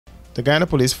The Guyana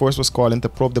police force was called in to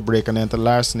probe the break and enter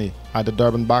larceny at the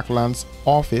Durban Backlands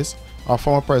office of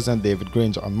former President David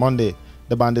Granger on Monday.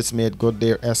 The bandits made good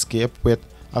their escape with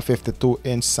a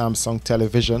 52-inch Samsung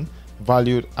television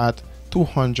valued at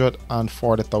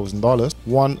 $240,000,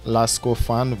 one Lasco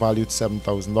fan valued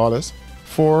 $7,000,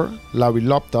 four Larry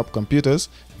laptop computers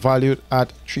valued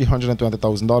at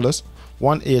 $320,000,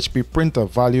 one HP printer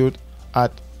valued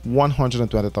at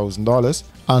 $120,000,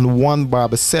 and one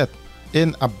barber set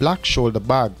in a black shoulder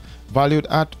bag valued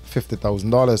at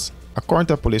 $50,000. According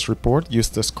to a police report,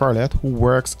 Eustace Scarlett, who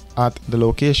works at the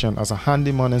location as a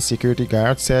handyman and security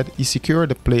guard, said he secured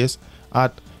the place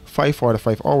at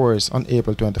 5:45 hours on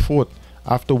April 24th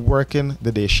after working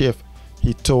the day shift.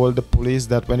 He told the police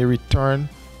that when he returned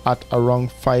at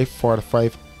around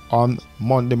 5:45 on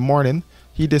Monday morning,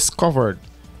 he discovered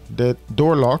the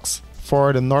door locks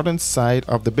for the northern side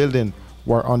of the building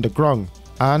were on the ground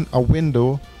and a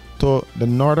window to the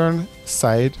northern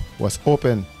side was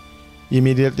open. He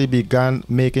immediately began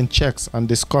making checks and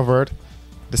discovered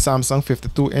the Samsung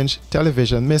 52-inch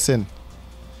television missing.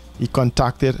 He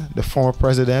contacted the former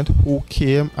president, who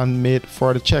came and made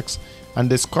further checks and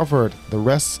discovered the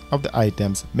rest of the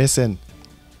items missing.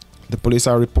 The police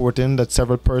are reporting that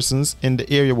several persons in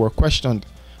the area were questioned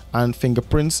and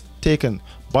fingerprints taken,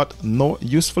 but no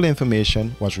useful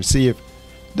information was received.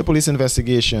 The police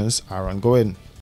investigations are ongoing.